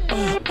Reed.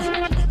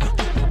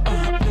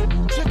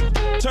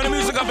 Turn the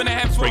music up in the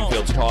headphones.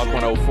 Springfield's Talk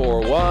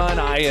 104.1.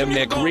 I am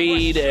Nick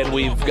Reed, and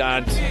we've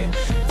got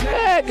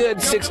a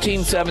good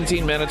 16,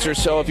 17 minutes or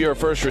so. If you're a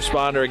first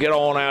responder, get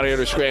on out here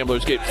to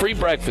Scramblers. Get free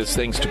breakfast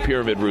thanks to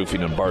Pyramid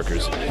Roofing and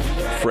Barker's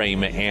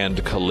Frame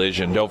and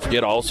Collision. Don't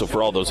forget also,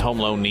 for all those home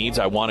loan needs,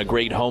 I want a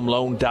great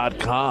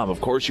homeloan.com.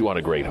 Of course you want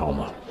a great home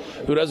loan.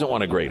 Who doesn't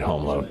want a great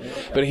home loan?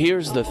 But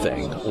here's the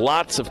thing.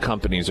 Lots of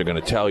companies are going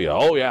to tell you,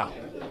 oh, yeah,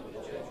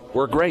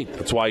 we're great.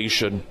 That's why you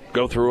should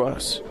go through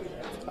us.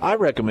 I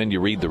recommend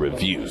you read the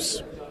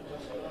reviews,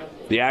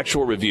 the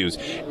actual reviews.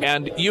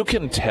 And you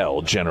can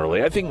tell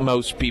generally, I think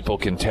most people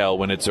can tell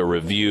when it's a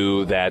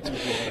review that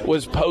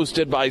was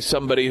posted by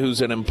somebody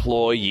who's an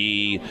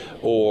employee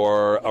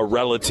or a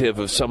relative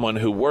of someone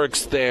who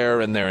works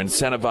there and they're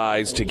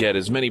incentivized to get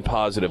as many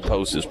positive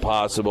posts as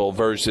possible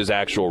versus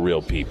actual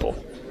real people.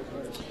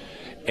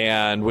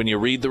 And when you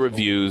read the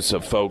reviews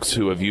of folks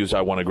who have used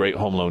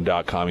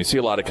IWantAGreatHomeLoan.com, you see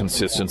a lot of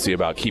consistency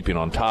about keeping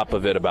on top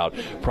of it, about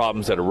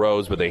problems that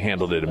arose, but they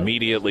handled it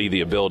immediately. The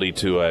ability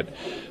to, at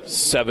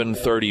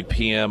 7:30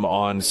 p.m.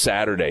 on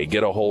Saturday,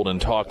 get a hold and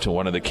talk to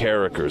one of the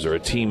characters or a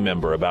team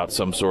member about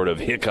some sort of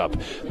hiccup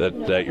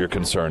that you're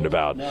concerned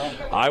about.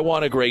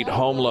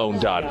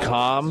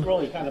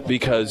 IWantAGreatHomeLoan.com,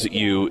 because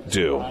you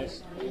do.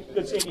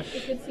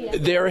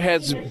 There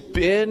has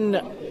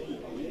been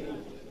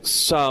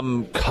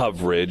some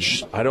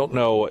coverage. I don't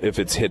know if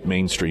it's hit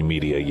mainstream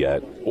media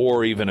yet,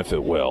 or even if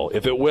it will.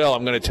 If it will,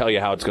 I'm going to tell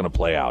you how it's going to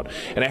play out.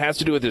 And it has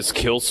to do with this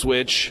kill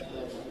switch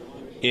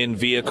in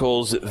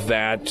vehicles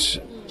that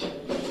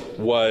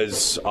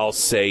was, I'll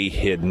say,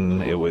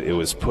 hidden. It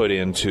was put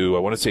into,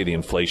 I want to say, the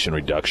Inflation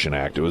Reduction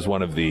Act. It was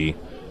one of the,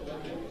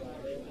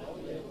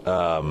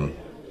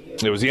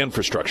 it was the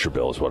infrastructure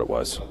bill is what it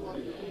was.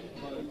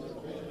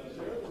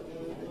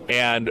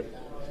 And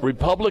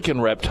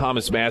Republican Rep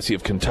Thomas Massie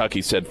of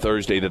Kentucky said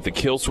Thursday that the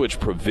kill switch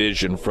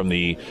provision from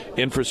the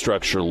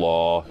infrastructure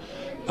law,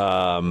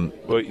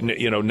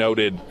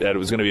 noted that it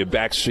was going to be a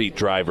backseat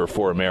driver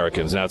for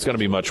Americans. Now, it's going to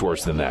be much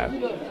worse than that.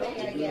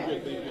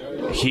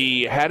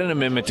 He had an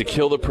amendment to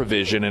kill the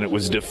provision, and it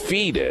was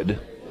defeated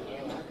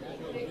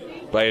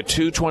by a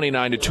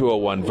 229 to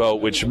 201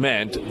 vote, which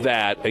meant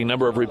that a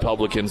number of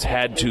Republicans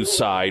had to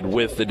side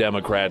with the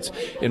Democrats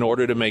in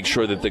order to make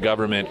sure that the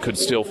government could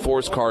still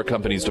force car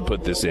companies to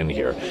put this in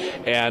here.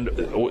 And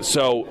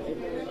so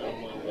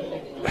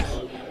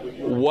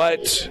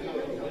what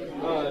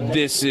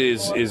this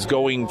is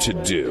going to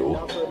do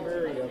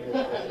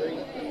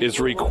is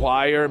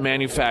require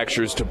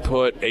manufacturers to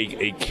put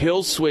a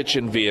kill switch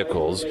in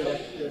vehicles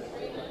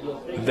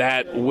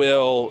that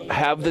will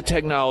have the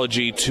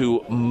technology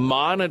to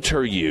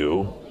monitor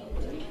you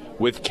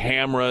with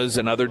cameras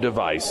and other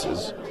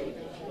devices,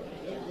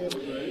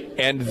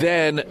 and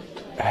then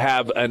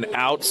have an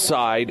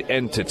outside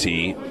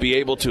entity be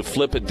able to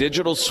flip a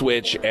digital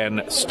switch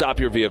and stop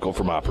your vehicle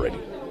from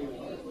operating.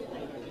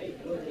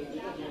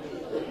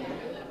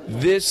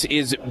 This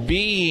is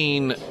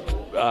being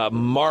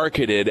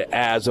marketed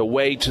as a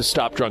way to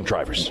stop drunk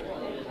drivers.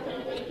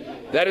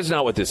 That is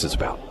not what this is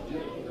about.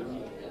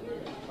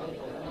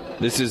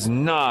 This is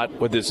not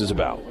what this is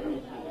about.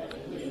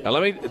 Now,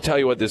 let me tell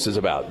you what this is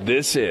about.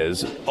 This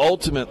is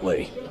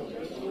ultimately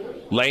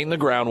laying the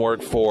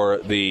groundwork for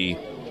the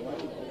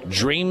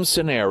dream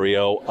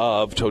scenario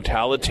of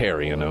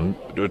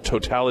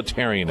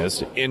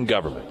totalitarianists in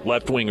government,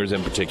 left-wingers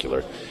in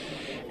particular.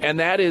 And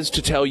that is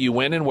to tell you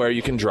when and where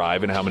you can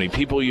drive and how many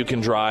people you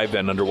can drive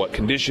and under what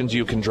conditions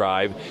you can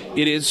drive.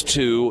 It is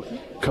to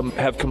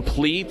have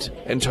complete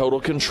and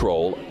total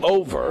control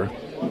over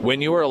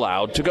when you are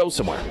allowed to go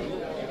somewhere.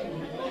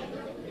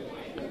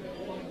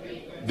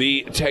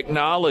 The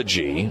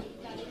technology,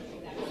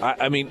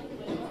 I mean,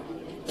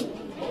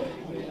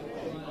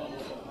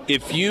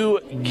 if you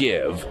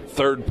give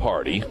third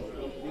party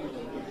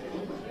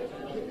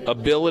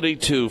ability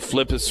to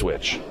flip a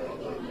switch,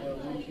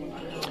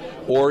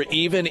 or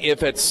even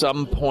if at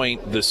some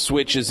point the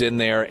switch is in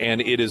there and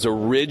it is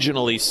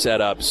originally set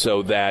up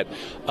so that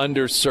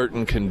under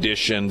certain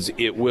conditions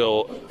it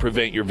will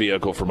prevent your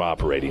vehicle from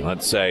operating.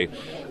 Let's say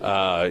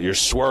you're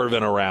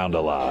swerving around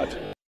a lot.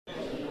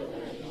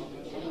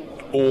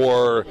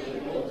 Or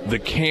the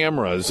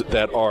cameras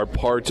that are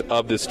part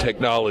of this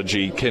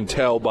technology can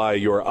tell by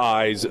your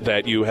eyes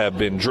that you have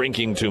been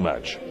drinking too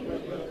much.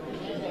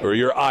 Or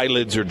your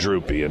eyelids are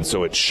droopy and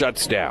so it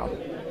shuts down.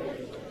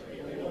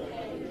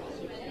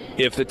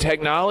 If the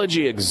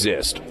technology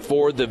exists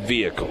for the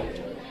vehicle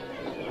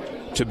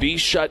to be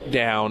shut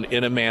down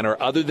in a manner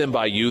other than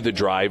by you, the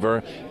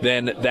driver,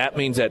 then that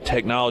means that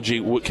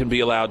technology can be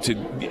allowed to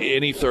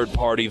any third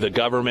party, the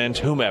government,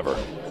 whomever.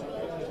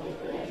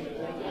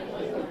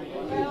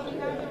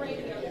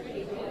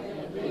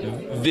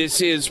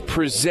 This is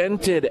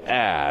presented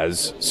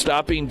as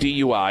stopping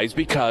DUIs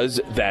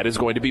because that is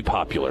going to be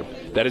popular.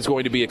 That is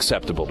going to be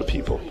acceptable to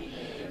people.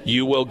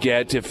 You will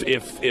get,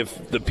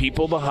 if the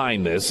people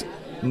behind this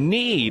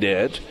need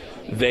it,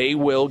 they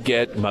will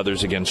get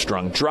Mothers Against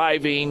Drunk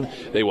Driving.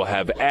 They will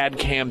have ad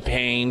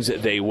campaigns.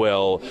 They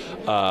will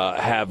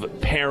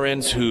have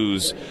parents who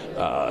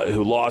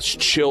lost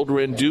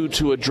children due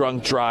to a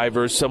drunk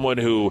driver, someone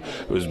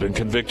who's been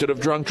convicted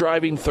of drunk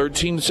driving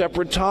 13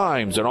 separate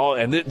times, and all.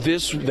 And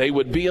they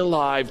would be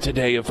alive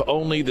today if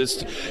only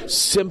this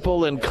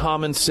simple and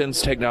common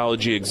sense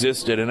technology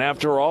existed. And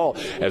after all,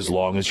 as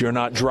long as you're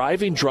not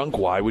driving drunk,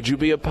 why would you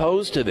be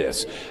opposed to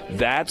this?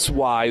 That's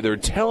why they're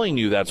telling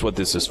you that's what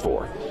this is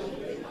for.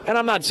 And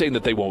I'm not saying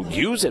that they won't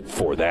use it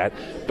for that,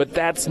 but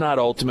that's not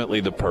ultimately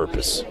the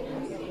purpose.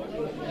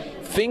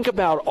 Think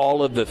about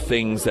all of the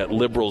things that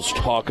liberals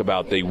talk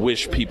about they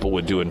wish people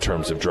would do in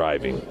terms of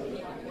driving.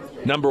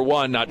 Number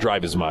one, not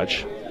drive as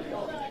much.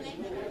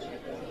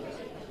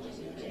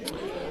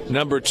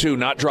 Number two,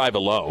 not drive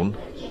alone.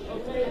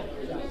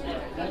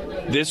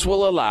 This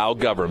will allow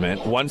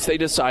government, once they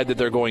decide that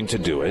they're going to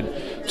do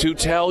it, to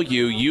tell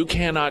you you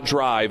cannot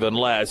drive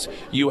unless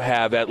you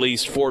have at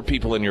least 4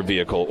 people in your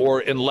vehicle, or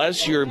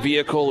unless your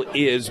vehicle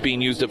is being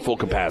used at full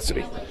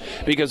capacity.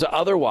 Because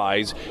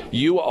otherwise,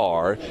 you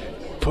are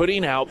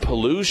putting out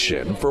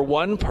pollution for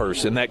one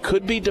person that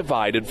could be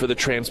divided for the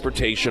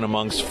transportation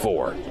amongst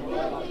 4.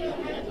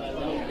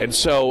 And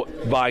so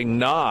by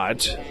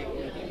not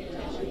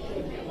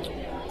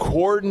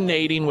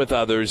coordinating with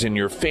others in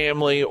your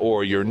family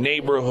or your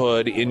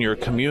neighborhood, in your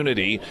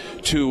community,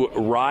 to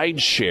ride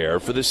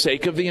share for the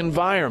sake of the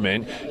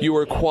environment, you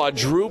are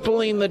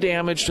quadrupling the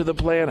damage to the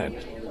planet.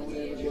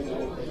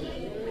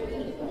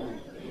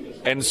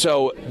 And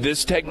so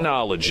this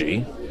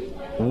technology,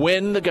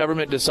 when the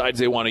government decides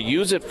they want to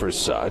use it for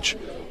such,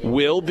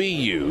 will be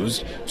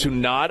used to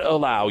not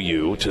allow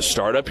you to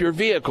start up your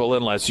vehicle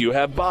unless you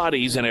have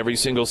bodies in every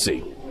single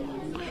seat.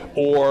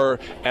 Or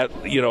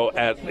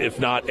if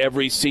not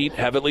every seat,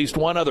 have at least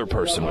one other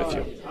person with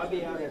you.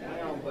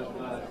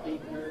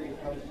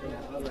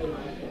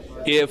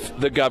 If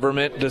the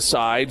government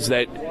decides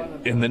that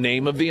in the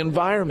name of the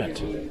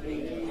environment,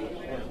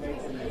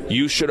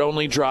 you should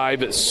only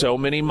drive so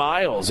many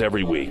miles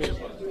every week,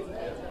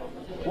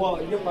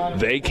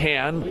 they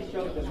can.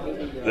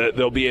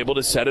 They'll be able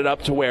to set it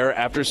up to where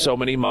after so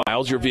many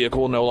miles your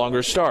vehicle will no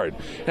longer start.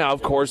 Now,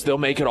 of course, they'll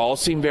make it all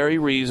seem very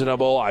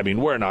reasonable. I mean,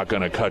 we're not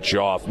going to cut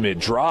you off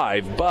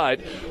mid-drive, but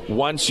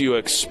once you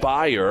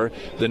expire,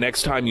 the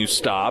next time you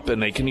stop,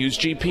 and they can use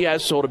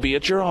GPS, so it'll be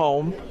at your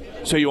home,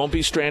 so you won't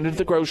be stranded at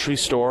the grocery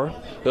store.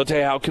 They'll tell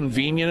you how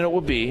convenient it will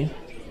be.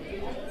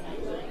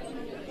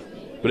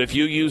 But if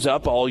you use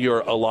up all your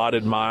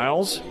allotted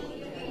miles,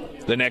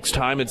 the next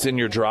time it's in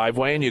your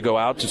driveway and you go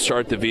out to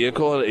start the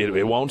vehicle,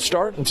 it won't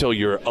start until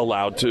you're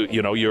allowed to,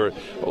 your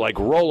like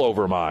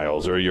rollover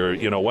miles, or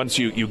once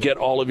you get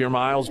all of your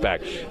miles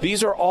back.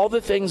 These are all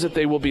the things that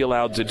they will be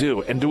allowed to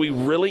do. And do we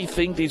really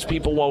think these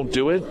people won't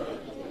do it?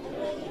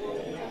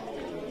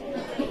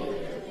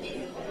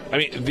 I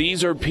mean,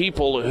 these are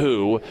people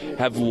who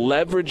have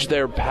leveraged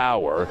their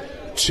power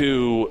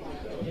to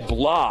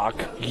block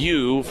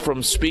you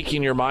from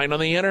speaking your mind on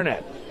the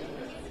internet.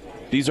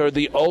 These are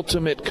the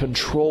ultimate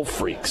control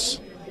freaks.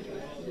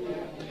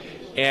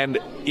 And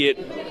it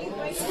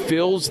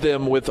fills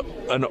them with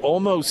an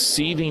almost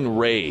seething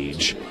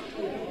rage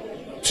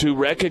to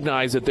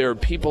recognize that there are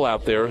people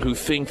out there who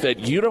think that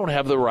you don't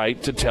have the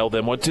right to tell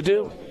them what to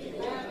do,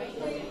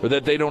 or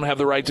that they don't have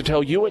the right to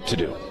tell you what to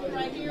do.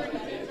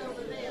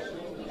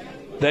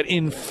 That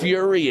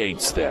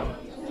infuriates them.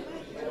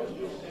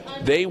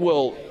 They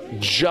will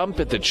jump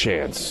at the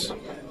chance.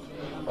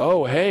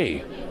 Oh,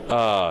 hey,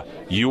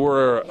 you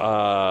were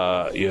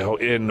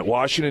in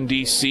Washington,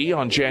 D.C.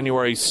 on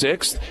January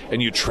 6th,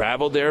 and you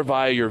traveled there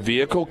via your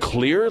vehicle.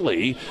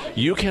 Clearly,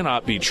 you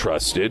cannot be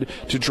trusted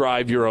to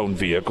drive your own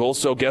vehicle.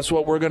 So guess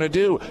what we're going to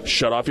do?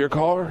 Shut off your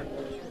car.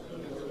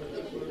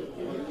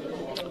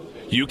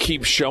 You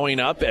keep showing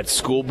up at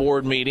school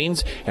board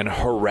meetings and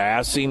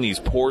harassing these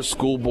poor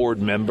school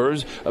board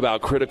members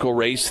about critical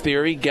race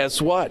theory. Guess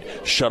what?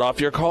 Shut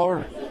off your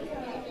car.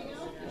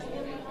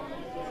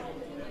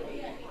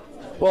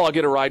 Well, I'll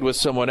get a ride with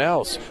someone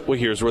else. Well,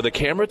 here's where the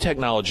camera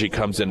technology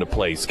comes into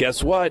place.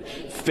 Guess what?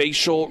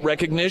 Facial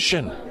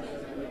recognition.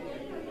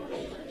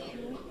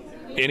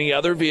 Any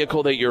other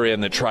vehicle that you're in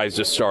that tries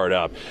to start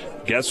up,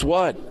 guess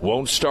what?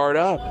 Won't start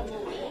up.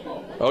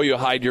 Oh, you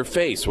hide your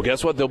face. Well,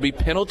 guess what? There'll be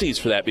penalties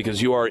for that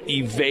because you are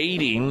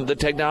evading the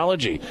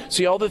technology.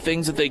 See all the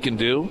things that they can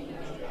do?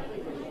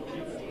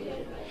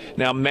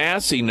 Now,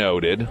 Massey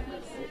noted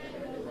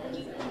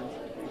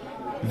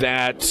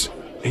that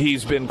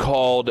he's been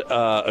called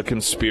a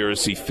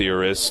conspiracy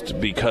theorist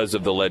because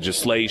of the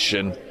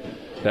legislation.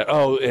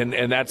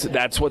 And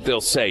that's what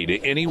they'll say to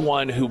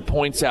anyone who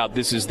points out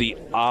this is the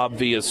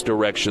obvious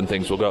direction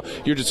things will go.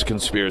 You're just a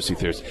conspiracy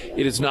theorist.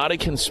 It is not a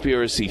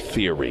conspiracy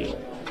theory.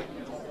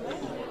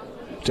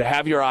 To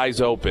have your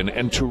eyes open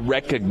and to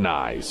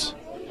recognize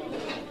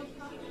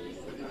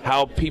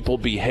how people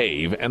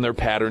behave and their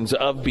patterns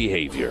of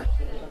behavior.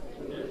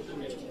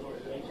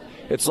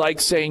 It's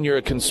like saying you're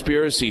a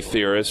conspiracy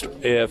theorist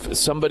if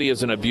somebody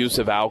is an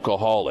abusive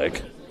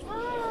alcoholic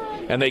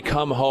and they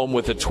come home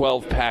with a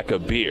 12-pack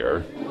of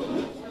beer,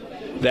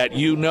 that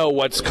you know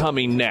what's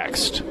coming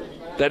next.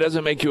 That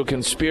doesn't make you a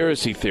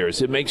conspiracy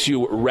theorist. It makes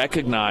you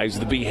recognize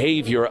the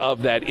behavior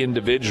of that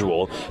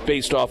individual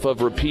based off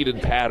of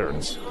repeated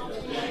patterns.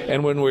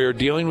 And when we're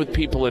dealing with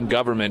people in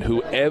government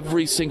who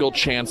every single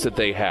chance that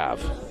they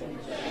have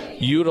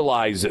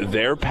utilize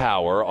their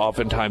power,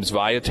 oftentimes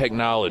via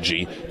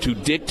technology, to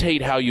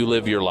dictate how you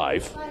live your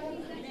life,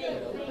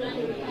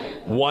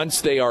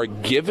 once they are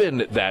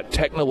given that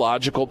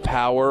technological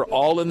power,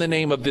 all in the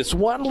name of this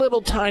one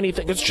little tiny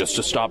thing, it's just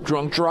to stop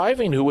drunk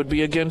driving. Who would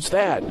be against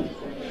that?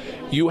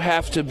 You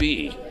have to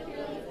be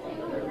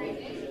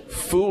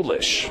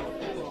foolish,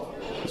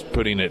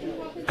 putting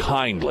it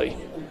kindly,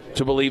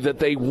 to believe that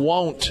they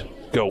won't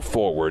go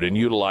forward and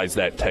utilize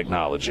that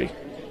technology.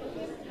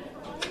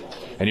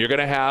 And you're going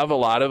to have a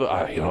lot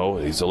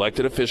of, these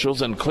elected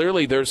officials, and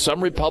clearly there's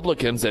some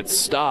Republicans that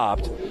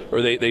stopped,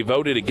 or they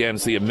voted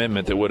against the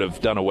amendment that would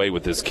have done away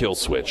with this kill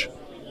switch,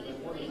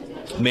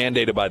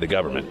 mandated by the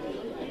government.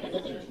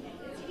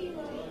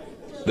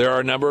 There are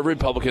a number of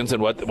Republicans,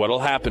 and what'll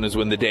happen is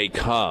when the day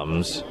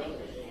comes,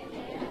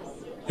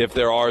 if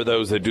there are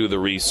those that do the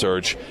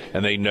research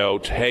and they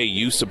note, hey,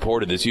 you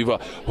supported this.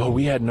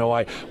 We had no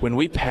idea. When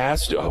we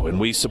passed, when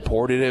we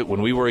supported it,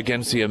 when we were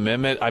against the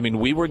amendment, I mean,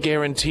 we were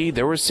guaranteed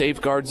there were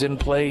safeguards in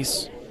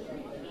place.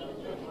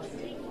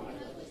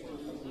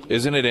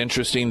 Isn't it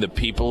interesting the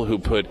people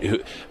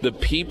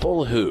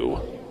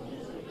who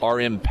are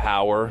in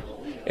power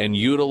and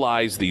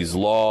utilize these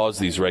laws,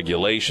 these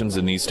regulations,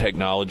 and these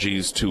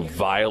technologies to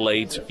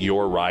violate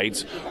your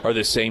rights are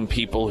the same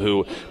people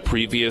who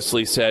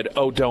previously said,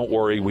 oh, don't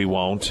worry, we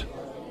won't.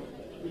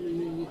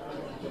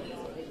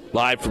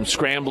 Live from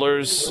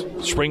Scramblers,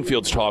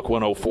 Springfield's Talk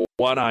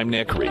 104.1, I'm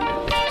Nick Reed.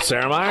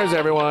 Sarah Myers,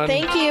 everyone.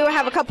 Thank you. I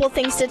have a couple of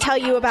things to tell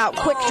you about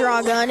Quick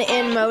Draw Gun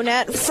in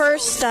Monett.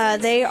 First,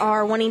 they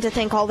are wanting to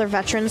thank all their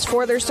veterans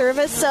for their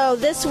service. So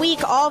this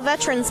week, all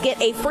veterans get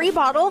a free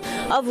bottle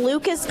of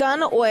Lucas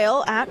Gun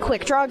Oil at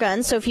Quick Draw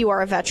Gun. So if you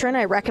are a veteran,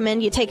 I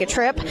recommend you take a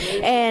trip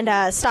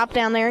and stop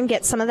down there and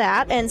get some of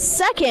that. And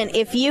second,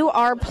 if you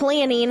are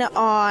planning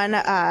on,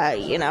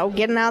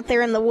 getting out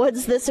there in the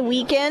woods this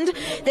weekend,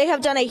 they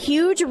have done a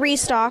huge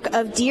restock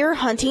of deer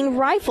hunting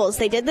rifles.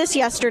 They did this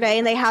yesterday,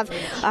 and they have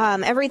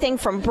everything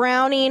from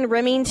Browning,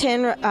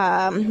 Remington,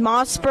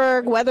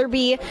 Mossberg,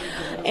 Weatherby,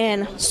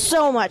 and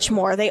so much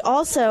more. They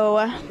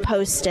also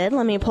posted,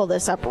 let me pull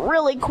this up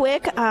really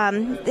quick.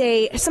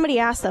 Somebody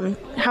asked them,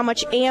 how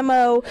much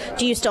ammo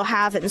do you still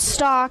have in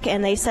stock?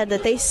 And they said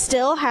that they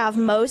still have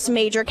most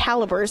major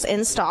calibers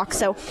in stock.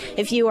 So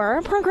if you are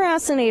a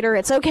procrastinator,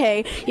 it's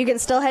okay. You can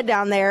still head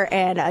down there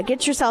and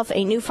get yourself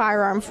a new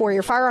firearm for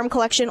your firearm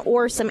collection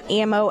or some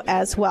ammo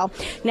as well.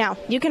 Now,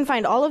 you can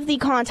find all of the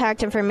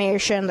contact information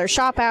information, their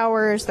shop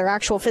hours, their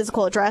actual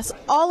physical address,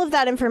 all of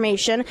that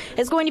information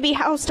is going to be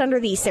housed under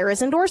the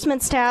Sarah's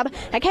Endorsements tab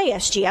at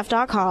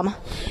ksgf.com.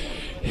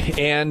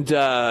 And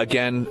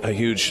again, a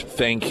huge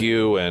thank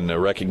you and a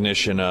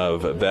recognition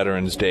of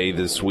Veterans Day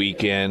this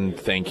weekend.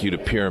 Thank you to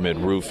Pyramid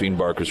Roofing,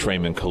 Barker's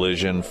Frame and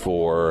Collision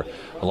for,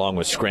 along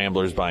with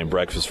Scramblers, buying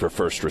breakfast for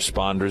first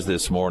responders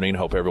this morning.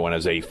 Hope everyone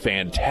has a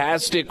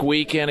fantastic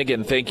weekend.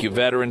 Again, thank you,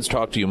 veterans.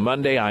 Talk to you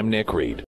Monday. I'm Nick Reed.